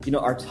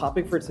Our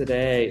topic for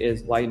today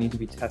is why you need to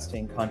be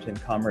testing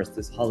content commerce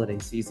this holiday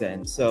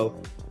season. So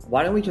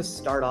why don't we just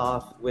start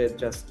off with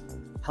just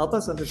help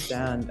us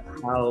understand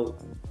how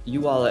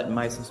you all at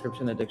My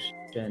Subscription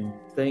Addiction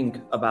think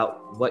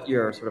about what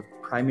your sort of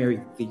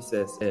primary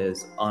thesis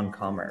is on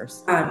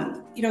commerce.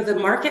 The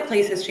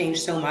marketplace has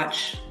changed so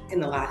much in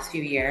the last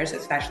few years,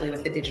 especially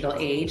with the digital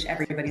age.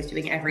 Everybody's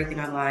doing everything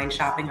online,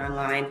 shopping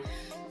online.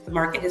 The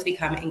market has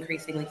become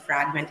increasingly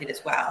fragmented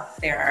as well.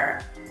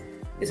 There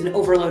is an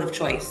overload of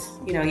choice.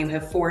 You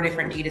have 4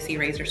 different D2C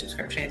razor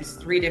subscriptions,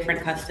 3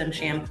 different custom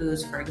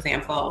shampoos, for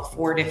example,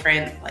 4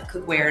 different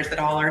cookwares that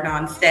all are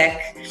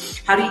non-stick.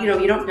 How do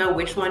you don't know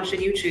which one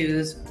should you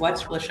choose?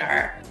 What's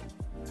publisher?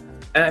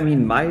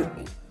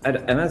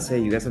 At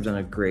MSA, you guys have done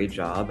a great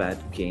job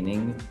at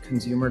gaining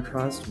consumer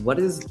trust. What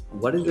is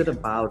it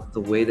about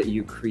the way that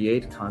you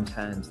create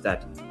content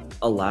that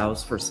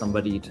allows for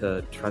somebody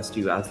to trust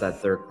you as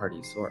that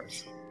third-party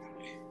source?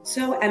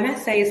 So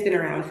MSA has been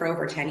around for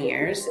over 10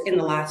 years. In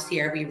the last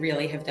year, we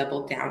really have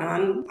doubled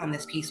down on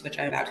this piece, which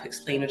I'm about to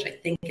explain, which I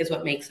think is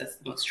what makes us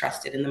the most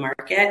trusted in the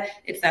market.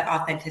 It's that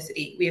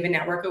authenticity. We have a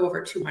network of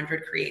over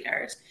 200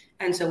 creators.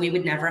 And so we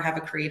would never have a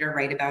creator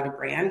write about a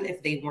brand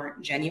if they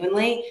weren't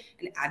genuinely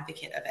an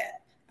advocate of it.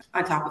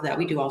 On top of that,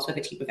 we do also have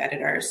a team of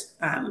editors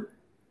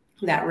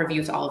that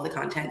reviews all of the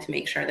content to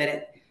make sure that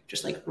it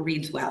just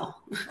reads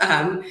well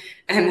and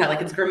that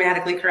it's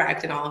grammatically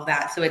correct and all of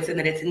that. So it's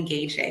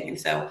engaging.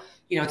 And so,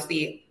 it's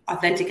the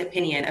authentic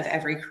opinion of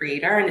every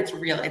creator, and it's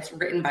real. It's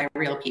written by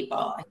real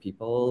people.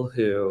 People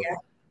who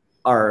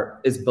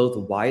is both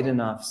wide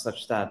enough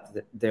such that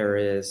there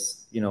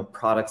is,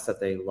 products that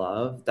they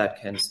love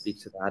that can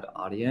speak to that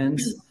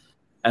audience,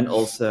 and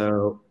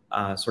also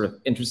sort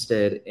of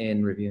interested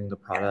in reviewing the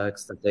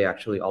products that they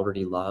actually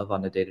already love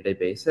on a day-to-day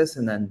basis.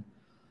 And then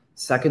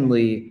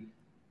secondly,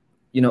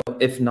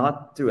 if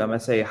not through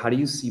MSA, how do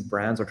you see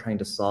brands are trying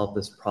to solve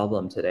this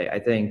problem today? I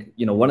think,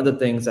 one of the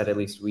things that at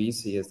least we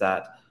see is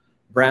that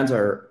brands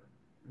are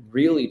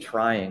really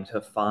trying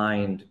to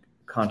find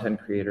content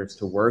creators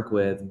to work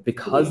with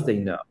because they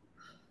know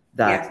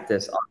that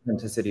this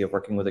authenticity of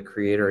working with a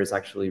creator is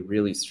actually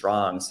really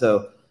strong.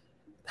 So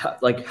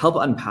help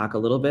unpack a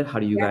little bit. How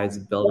do you guys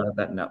build out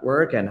that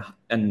network, and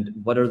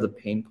what are the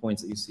pain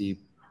points that you see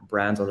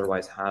brands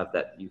otherwise have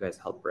that you guys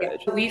help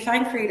bridge? We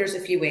find creators a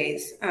few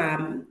ways.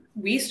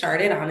 We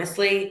started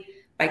honestly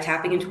by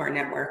tapping into our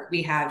network.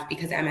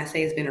 Because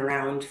MSA has been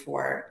around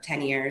for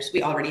 10 years,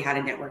 we already had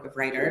a network of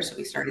writers. So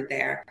we started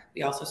there.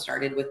 We also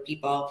started with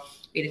people.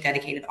 We had a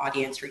dedicated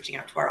audience, reaching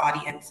out to our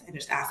audience and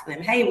just asking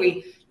them,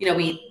 hey,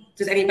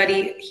 does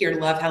anybody here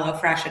love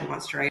HelloFresh and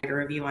wants to write a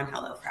review on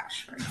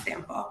HelloFresh, for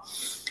example?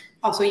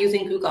 Also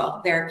using Google.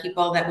 There are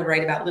people that would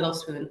write about Little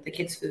Spoon, the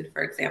kids' food,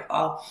 for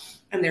example,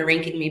 and they're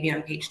ranking maybe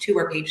on page 2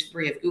 or page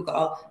 3 of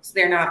Google. So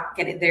they're not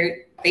getting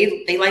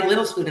they like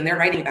Little Spoon and they're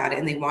writing about it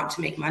and they want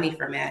to make money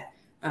from it.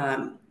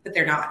 But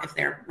they're not if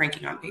they're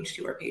ranking on page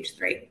 2 or page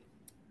 3.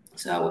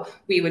 So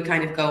we would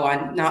kind of go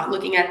on not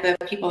looking at the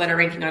people that are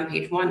ranking on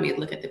page 1. We'd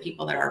look at the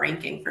people that are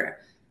ranking for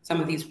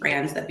some of these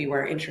brands that we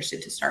were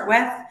interested to start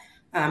with.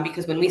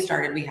 Because when we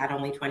started, we had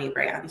only 20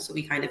 brands. So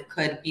we kind of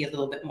could be a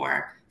little bit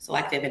more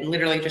selective and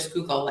literally just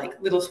Google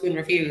Little Spoon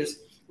reviews,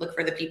 look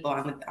for the people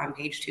on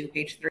page 2,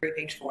 page 3,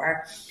 page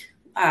 4,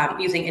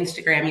 using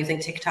Instagram, using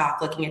TikTok,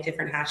 looking at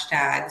different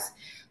hashtags.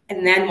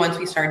 And then once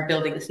we started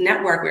building this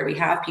network where we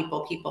have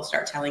people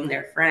start telling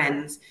their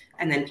friends,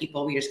 and then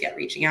we just get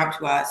reaching out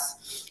to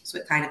us. So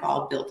it kind of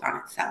all built on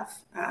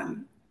itself,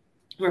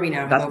 where we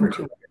now have over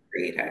 200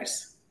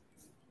 creators.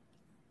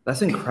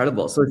 That's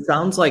incredible. So it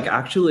sounds like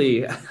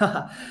actually,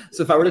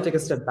 so if I were to take a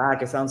step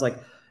back, it sounds like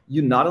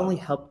you not only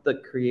help the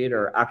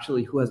creator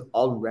actually who has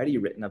already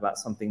written about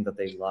something that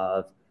they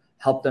love,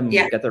 help them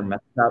get their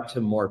message out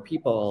to more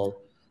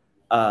people,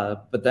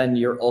 but then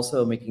you're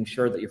also making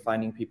sure that you're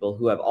finding people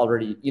who have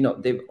already,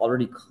 they've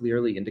already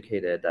clearly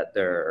indicated that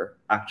they're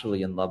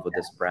actually in love with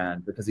this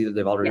brand because either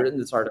they've already written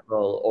this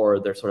article or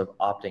they're sort of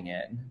opting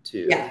in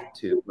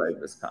to write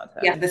this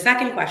content. Yeah. The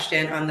second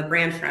question on the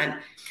brand front,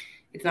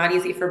 it's not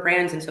easy for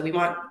brands. And so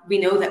we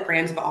know that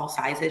brands of all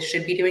sizes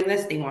should be doing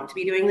this. They want to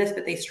be doing this,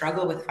 but they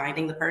struggle with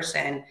finding the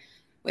person,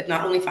 with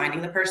not only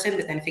finding the person,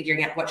 but then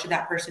figuring out what should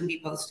that person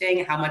be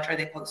posting? How much are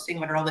they posting?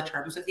 What are all the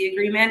terms of the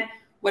agreement?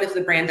 What if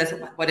the brand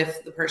doesn't like, what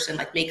if the person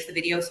makes the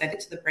video, send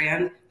it to the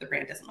brand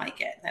doesn't like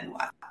it, then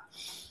what?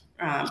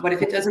 What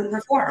if it doesn't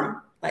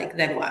perform?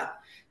 Then what?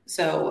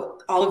 So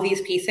all of these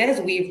pieces,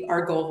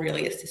 our goal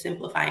really is to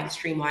simplify and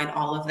streamline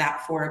all of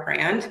that for a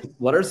brand.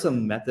 What are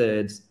some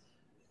methods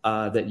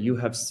that you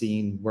have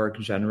seen work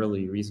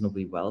generally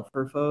reasonably well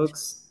for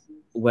folks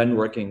when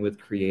working with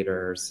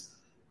creators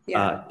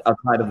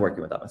outside of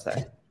working with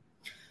MSA?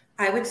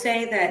 I would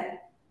say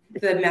that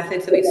the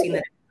methods that we've seen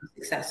that are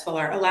successful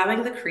are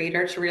allowing the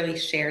creator to really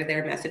share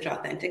their message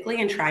authentically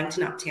and trying to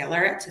not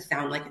tailor it to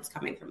sound like it's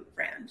coming from the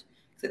brand.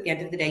 Because at the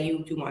end of the day,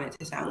 you do want it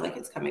to sound like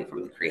it's coming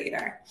from the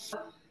creator.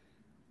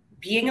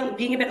 being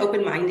a bit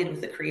open-minded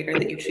with the creator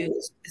that you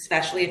choose,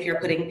 especially if you're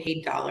putting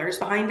paid dollars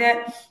behind it.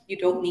 You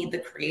don't need the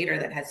creator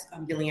that has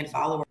 1 million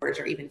followers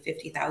or even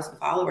 50,000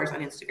 followers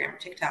on Instagram or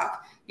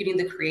TikTok. You need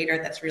the creator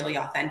that's really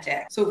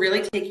authentic. So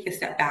really taking a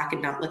step back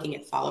and not looking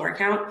at follower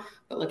count,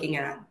 but looking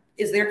at,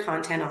 is their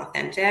content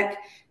authentic?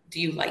 Do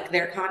you like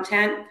their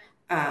content?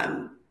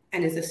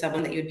 And is this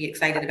someone that you would be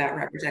excited about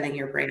representing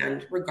your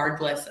brand,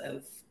 regardless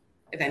of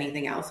if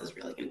anything else is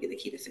really going to be the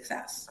key to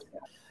success?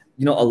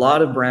 A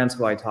lot of brands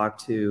who I talk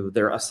to,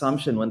 their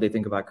assumption when they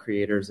think about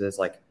creators is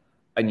like,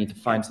 I need to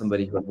find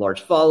somebody who has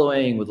large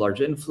following, with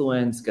large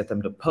influence, get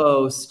them to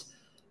post.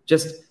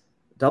 Just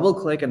double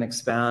click and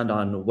expand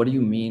on what do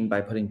you mean by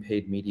putting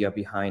paid media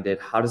behind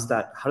it? How does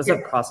that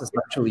process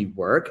actually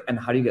work? And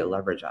how do you get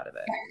leverage out of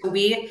it?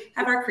 We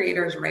have our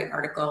creators write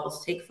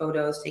articles, take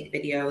photos, take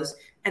videos,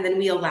 and then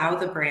we allow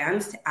the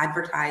brands to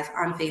advertise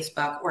on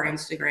Facebook or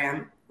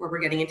Instagram, where we're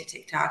getting into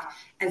TikTok,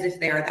 as if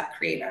they are that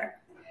creator.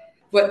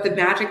 But the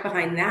magic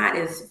behind that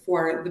is,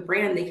 for the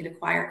brand, they can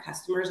acquire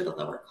customers at a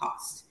lower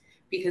cost.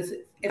 Because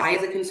if I,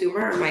 as a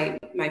consumer, or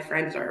my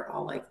friends are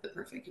all like the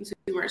perfect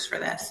consumers for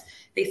this,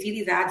 they see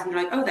these ads and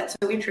they're like, oh, that's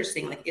so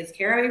interesting. Like, is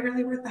Caraway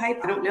really worth the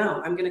hype? I don't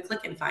know. I'm going to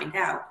click and find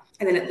out.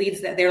 And then it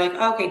leads that they're like,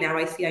 oh, okay, now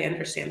I see, I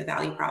understand the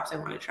value props. I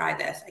want to try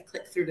this. I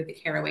click through to the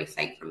Caraway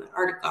site from the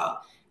article,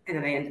 and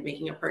then I end up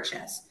making a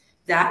purchase.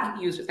 That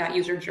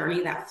user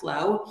journey, that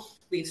flow,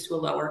 leads to a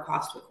lower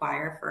cost to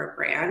acquire for a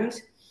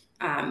brand.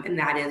 And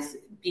that is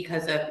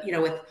because of,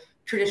 with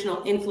traditional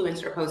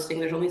influencer posting,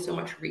 there's only so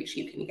much reach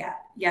you can get.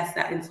 Yes,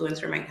 that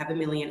influencer might have 1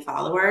 million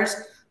followers,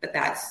 but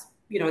that's,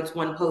 it's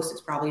one post.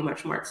 It's probably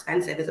much more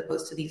expensive, as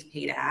opposed to these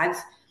paid ads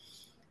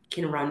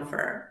can run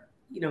for,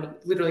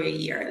 literally a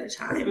year at a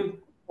time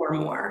or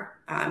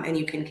more. And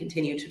you can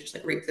continue to just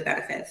like reap the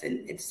benefits.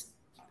 And it's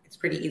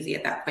pretty easy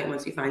at that point.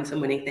 Once you find so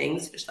many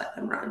things, just let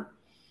them run.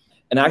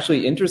 And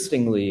actually,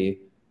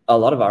 interestingly, a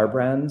lot of our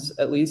brands,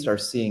 at least, are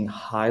seeing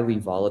highly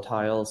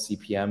volatile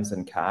CPMs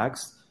and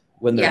CACs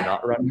when they're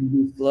not running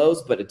these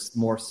flows, but it's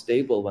more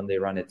stable when they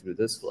run it through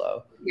this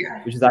flow,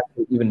 which is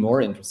actually even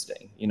more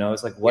interesting.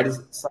 It's like, what is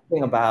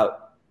something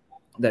about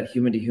that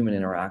human-to-human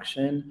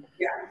interaction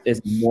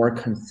is more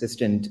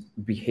consistent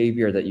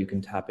behavior that you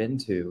can tap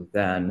into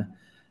than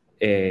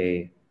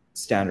a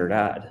standard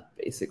ad,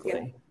 basically.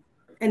 Yeah.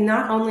 And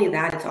not only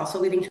that, it's also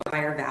leading to a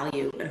higher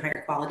value and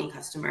higher quality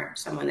customer,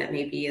 someone that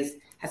maybe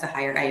has a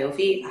higher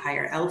IOV, a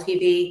higher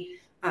LTV,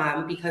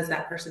 because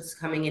that person's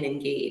coming in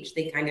engaged.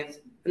 They kind of,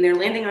 when they're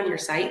landing on your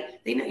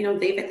site, they know,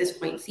 they've at this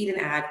point seen an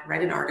ad,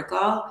 read an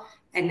article,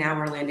 and now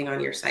we're landing on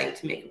your site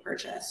to make a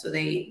purchase. So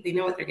they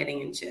know what they're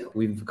getting into.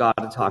 We've got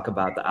to talk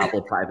about the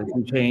Apple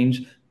privacy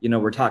change.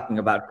 We're talking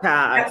about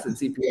CACs and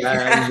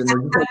CPMs,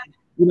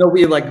 and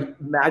we like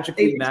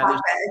magically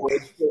managed to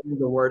say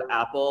the word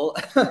Apple.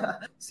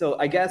 So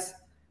I guess,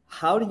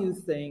 how do you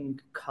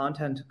think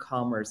content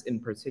commerce in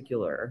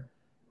particular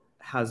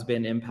has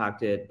been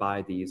impacted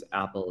by these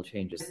Apple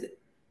changes?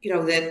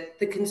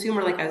 The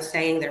consumer, like I was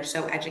saying, they're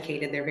so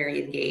educated, they're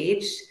very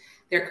engaged.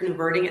 They're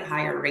converting at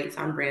higher rates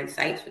on brand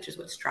sites, which is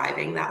what's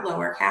driving that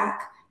lower CAC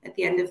at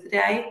the end of the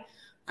day.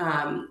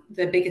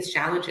 The biggest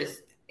challenge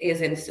is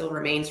and still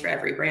remains for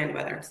every brand,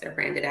 whether it's their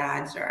branded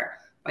ads or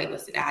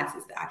whitelisted ads,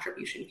 is the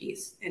attribution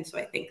piece. And so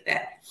I think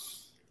that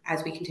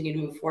as we continue to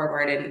move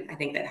forward, and I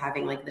think that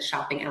having like the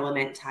shopping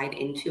element tied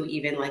into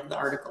even like the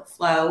article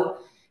flow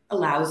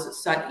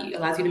allows you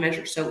to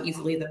measure so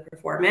easily the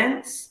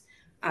performance,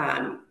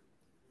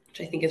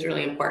 which I think is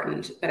really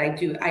important. But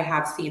I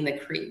have seen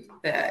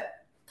the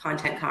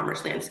content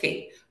commerce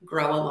landscape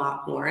grow a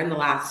lot more in the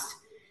last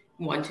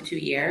 1 to 2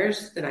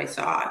 years than I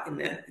saw in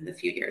the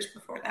few years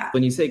before that.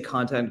 When you say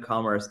content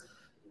commerce,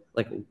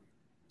 like,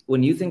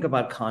 when you think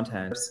about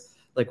content,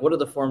 like, what are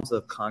the forms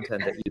of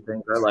content that you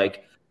think are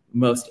like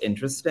most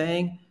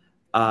interesting,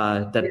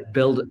 that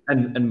build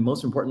and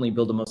most importantly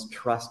build the most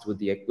trust with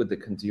the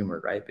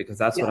consumer, right? Because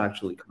that's what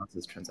actually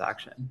causes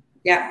transaction.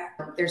 Yeah,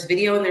 there's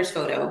video and there's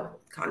photo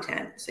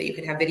content. So you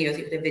could have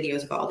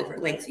videos of all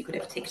different lengths. You could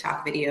have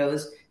TikTok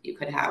videos. You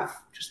could have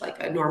just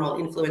like a normal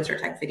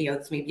influencer type video.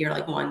 It's maybe your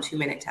like 1-2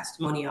 minute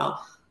testimonial.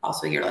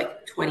 Also your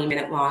like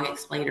 20-minute long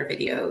explainer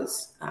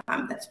videos.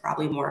 That's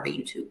probably more of a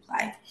YouTube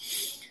play.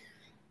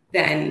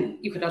 Then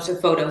you could also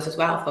photos as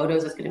well.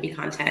 Photos is going to be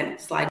content,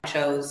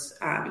 slideshows,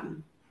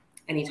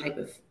 any type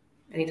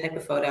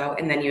of photo.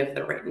 And then you have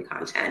the written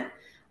content.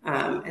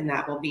 And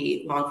that will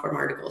be long form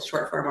articles,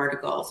 short form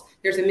articles.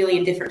 There's a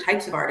million different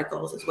types of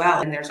articles as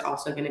well. And there's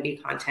also going to be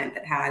content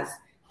that has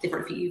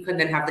different, you could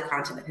then have the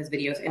content that has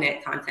videos in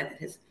it, content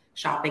that has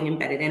shopping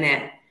embedded in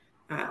it.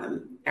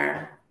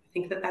 I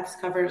think that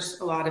covers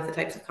a lot of the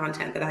types of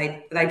content that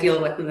I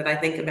deal with and that I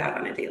think about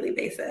on a daily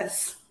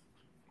basis.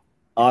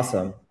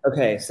 Awesome.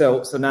 Okay.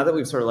 So now that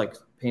we've sort of like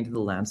painted the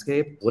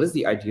landscape, what is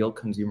the ideal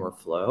consumer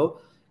flow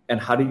and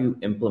how do you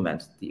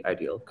implement the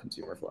ideal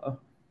consumer flow?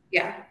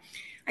 Yeah.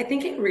 I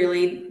think it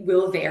really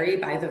will vary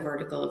by the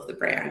vertical of the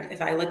brand.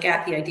 If I look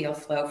at the ideal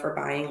flow for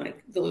buying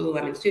like the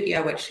Lululemon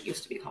Studio, which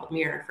used to be called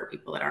Mirror for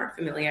people that aren't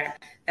familiar,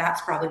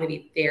 that's probably going to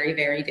be very,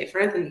 very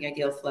different than the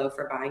ideal flow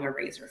for buying a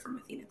razor from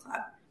Athena Club.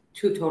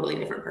 Two totally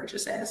different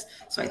purchases.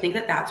 So I think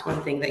that that's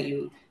one thing that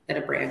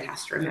a brand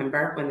has to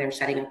remember when they're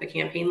setting up a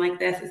campaign like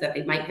this, is that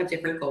they might have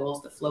different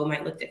goals. The flow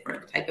might look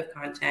different. The type of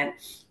content,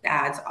 the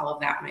ads, all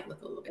of that might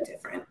look a little bit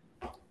different.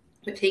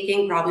 But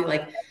taking probably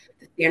like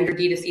the standard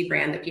D2C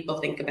brand that people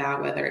think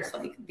about, whether it's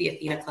like the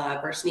Athena Club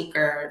or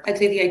Sneaker, I'd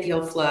say the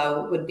ideal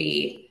flow would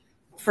be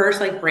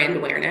first like brand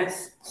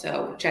awareness.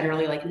 So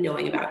generally like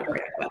knowing about a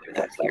brand, whether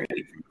that's hearing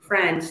it from a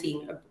friend,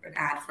 seeing an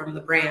ad from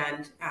the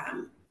brand,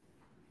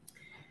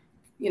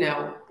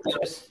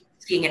 just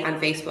seeing it on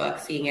Facebook,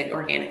 seeing it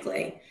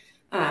organically.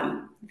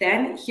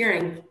 Then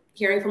hearing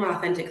from an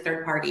authentic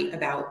third party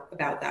about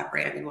that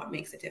brand and what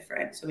makes it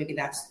different. So maybe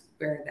that's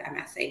where the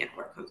MSA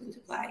network comes into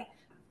play.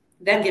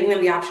 Then giving them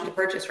the option to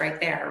purchase right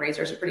there. A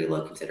razor is a pretty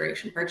low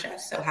consideration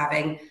purchase. So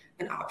having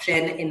an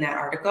option in that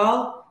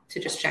article to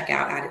just check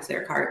out, add it to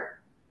their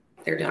cart,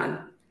 they're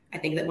done. I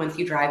think that once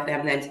you drive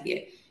them then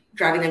to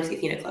driving them to the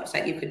Athena Club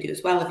site, you could do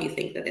as well if you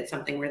think that it's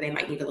something where they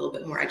might need a little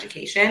bit more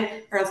education,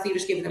 or else you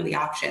just give them the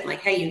option.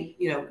 Like, hey,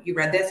 you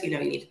read this, you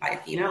need to buy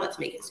Athena. Let's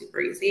make it super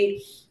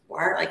easy.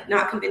 Or like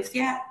not convinced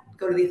yet,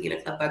 go to the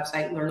Athena Club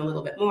website, learn a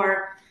little bit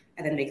more,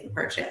 and then make the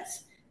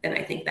purchase. Then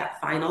I think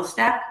that final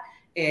step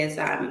is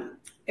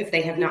if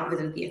they have not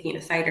visited the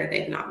Athena site or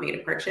they've not made a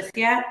purchase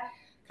yet,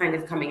 kind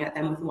of coming at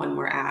them with one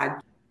more ad.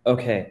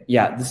 Okay.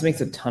 Yeah, this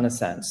makes a ton of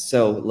sense.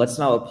 So let's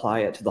now apply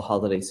it to the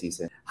holiday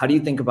season. How do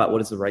you think about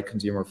what is the right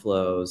consumer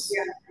flows?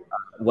 Yeah.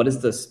 What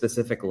is the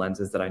specific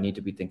lenses that I need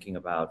to be thinking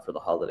about for the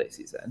holiday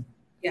season?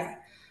 Yeah.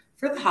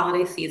 For the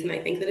holiday season, I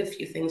think that a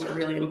few things are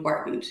really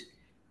important.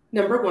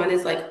 Number one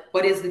is like,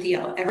 what is the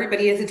deal?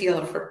 Everybody has a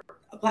deal. For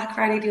a Black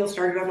Friday deal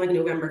started on like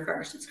November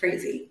 1st. It's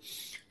crazy.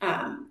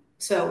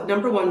 So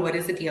number one, what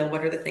is the deal?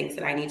 What are the things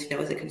that I need to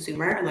know as a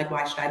consumer? And like,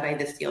 why should I buy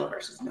this deal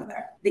versus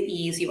another? The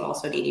ease you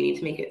also need. You need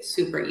to make it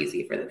super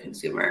easy for the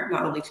consumer,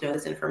 not only to know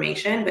this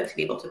information, but to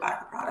be able to buy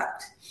the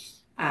product.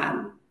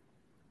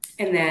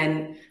 And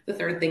then the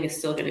third thing is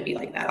still going to be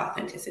like that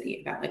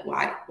authenticity about like,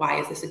 why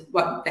is this,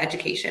 what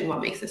education, what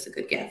makes this a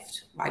good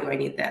gift? Why do I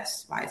need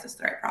this? Why is this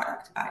the right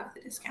product to buy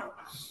with a discount?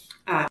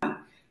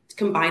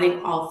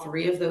 Combining all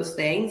three of those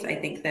things, I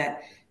think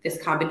that this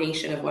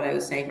combination of what I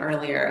was saying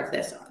earlier of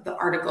the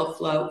article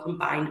flow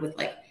combined with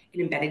like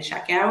an embedded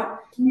checkout,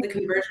 the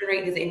conversion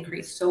rate has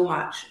increased so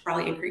much,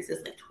 probably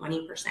increases like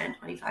 20%,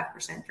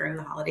 25% during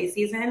the holiday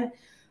season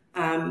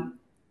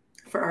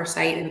for our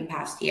site in the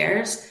past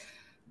years.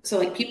 So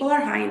like people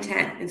are high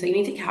intent. And so you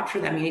need to capture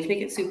them. You need to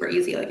make it super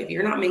easy. Like if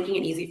you're not making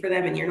it easy for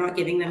them and you're not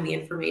giving them the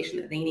information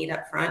that they need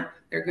up front,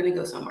 they're going to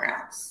go somewhere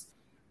else.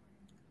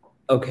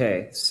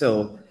 Okay.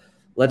 So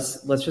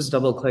let's just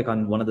double click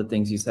on one of the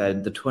things you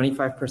said, the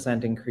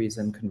 25% increase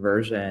in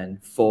conversion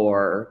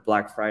for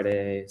Black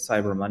Friday,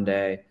 Cyber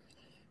Monday.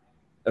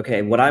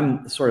 Okay. When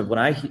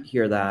I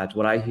hear that,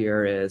 what I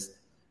hear is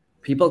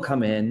people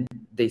come in,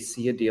 they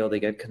see a deal, they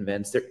get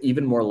convinced, they're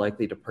even more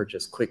likely to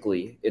purchase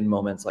quickly in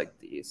moments like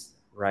these,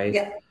 right?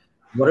 Yeah.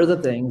 What are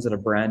the things that a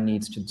brand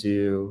needs to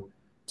do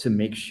to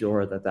make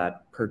sure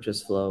that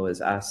purchase flow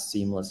is as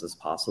seamless as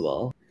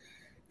possible?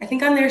 I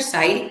think on their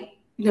site,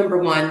 number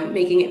one,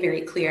 making it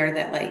very clear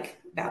that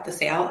like about the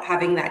sale,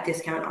 having that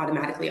discount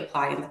automatically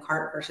apply in the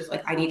cart versus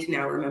like, I need to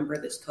now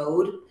remember this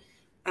code.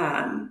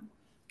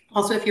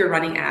 Also, if you're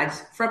running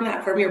ads from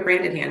your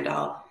branded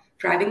handle,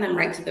 driving them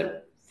right to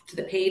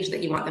the page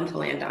that you want them to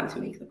land on to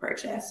make the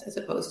purchase, as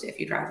opposed to if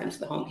you drive them to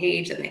the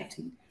homepage and they have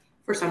to,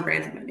 for some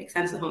brands it might make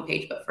sense the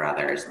homepage, but for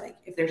others, like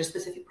if there's a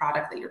specific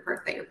product that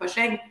you're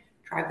pushing,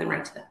 drive them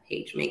right to that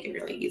page, make it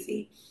really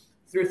easy.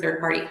 Through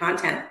third-party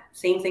content,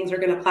 same things are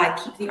going to apply.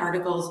 Keep the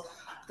articles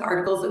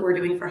that we're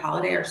doing for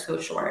holiday are so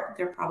short.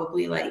 They're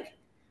probably like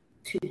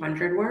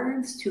 200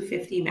 words,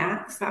 250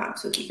 max.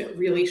 So keep it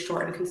really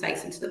short and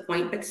concise and to the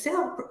point, but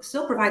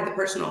still provide the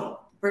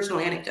personal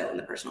anecdote and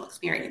the personal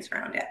experience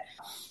around it.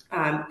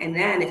 And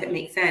then if it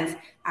makes sense,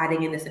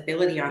 adding in this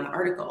ability on the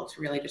article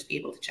to really just be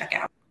able to check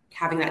out,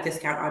 having that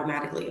discount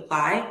automatically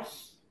apply,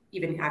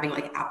 even having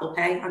like Apple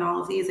Pay on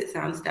all of these. It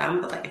sounds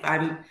dumb, but like if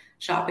I'm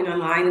shopping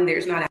online and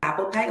there's not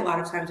Apple Pay, a lot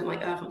of times I'm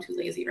like, oh, I'm too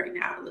lazy right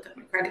now to look up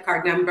my credit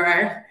card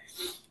number.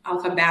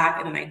 I'll come back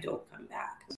and then I don't